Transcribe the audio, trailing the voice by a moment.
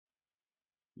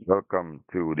Welcome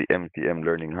to the MTM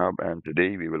Learning Hub, and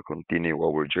today we will continue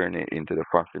our journey into the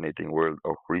fascinating world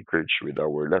of research with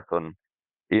our lesson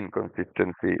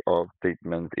Inconsistency of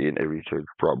Statements in a Research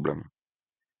Problem.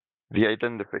 The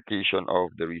identification of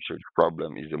the research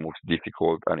problem is the most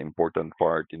difficult and important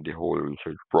part in the whole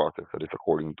research process, that is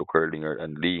according to Kerlinger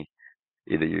and Lee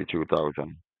in the year 2000.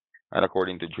 And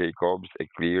according to Jacobs, a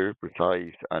clear,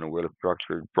 precise, and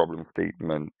well-structured problem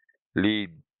statement lead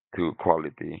to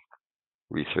quality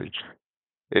research.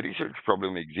 A research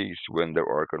problem exists when there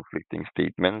are conflicting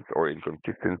statements or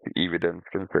inconsistent evidence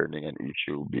concerning an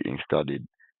issue being studied.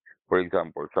 For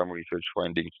example, some research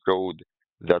findings showed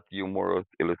that humorous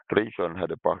illustration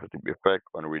had a positive effect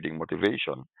on reading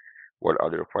motivation, while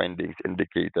other findings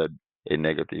indicated a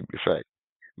negative effect.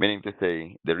 Meaning to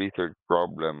say, the research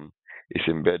problem is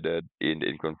embedded in the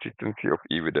inconsistency of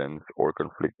evidence or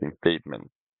conflicting statements.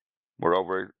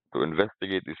 Moreover, to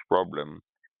investigate this problem,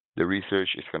 the research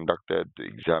is conducted to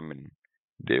examine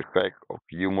the effect of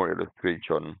humor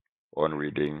illustration on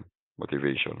reading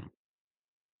motivation.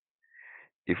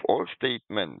 If all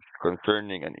statements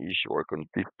concerning an issue are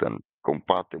consistent,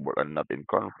 compatible, and not in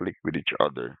conflict with each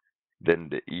other, then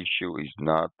the issue is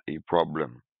not a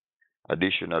problem.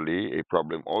 Additionally, a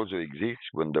problem also exists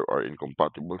when there are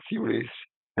incompatible theories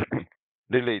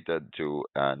related to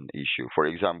an issue. For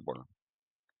example,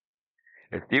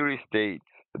 a theory states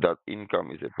that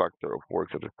income is a factor of work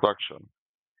satisfaction.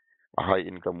 A high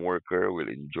income worker will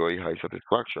enjoy high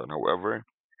satisfaction. However,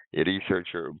 a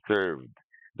researcher observed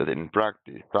that in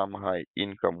practice, some high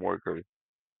income workers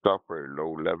suffer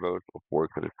low levels of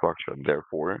work satisfaction.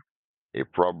 Therefore, a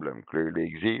problem clearly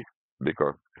exists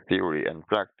because theory and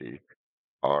practice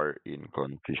are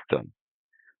inconsistent.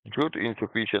 Due to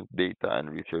insufficient data and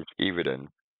research evidence,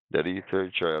 the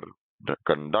researcher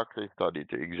conducts a study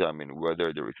to examine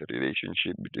whether there is a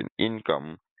relationship between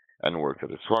income and work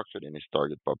satisfaction in his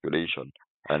target population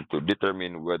and to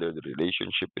determine whether the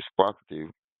relationship is positive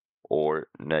or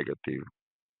negative.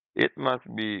 It must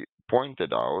be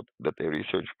pointed out that a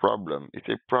research problem is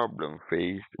a problem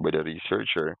faced by the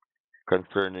researcher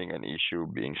concerning an issue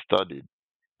being studied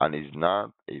and is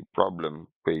not a problem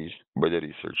faced by the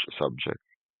research subject.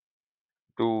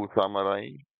 To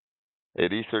summarize, a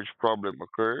research problem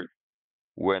occurs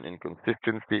when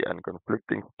inconsistency and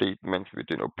conflicting statements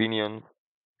between opinions,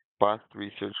 past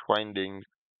research findings,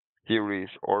 theories,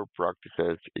 or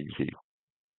practices exist.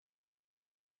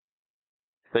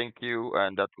 Thank you,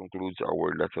 and that concludes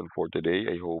our lesson for today.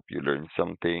 I hope you learned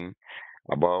something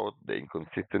about the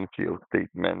inconsistency of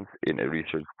statements in a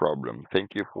research problem. Thank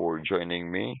you for joining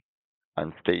me,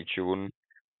 and stay tuned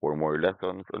for more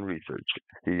lessons on research.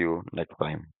 See you next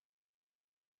time.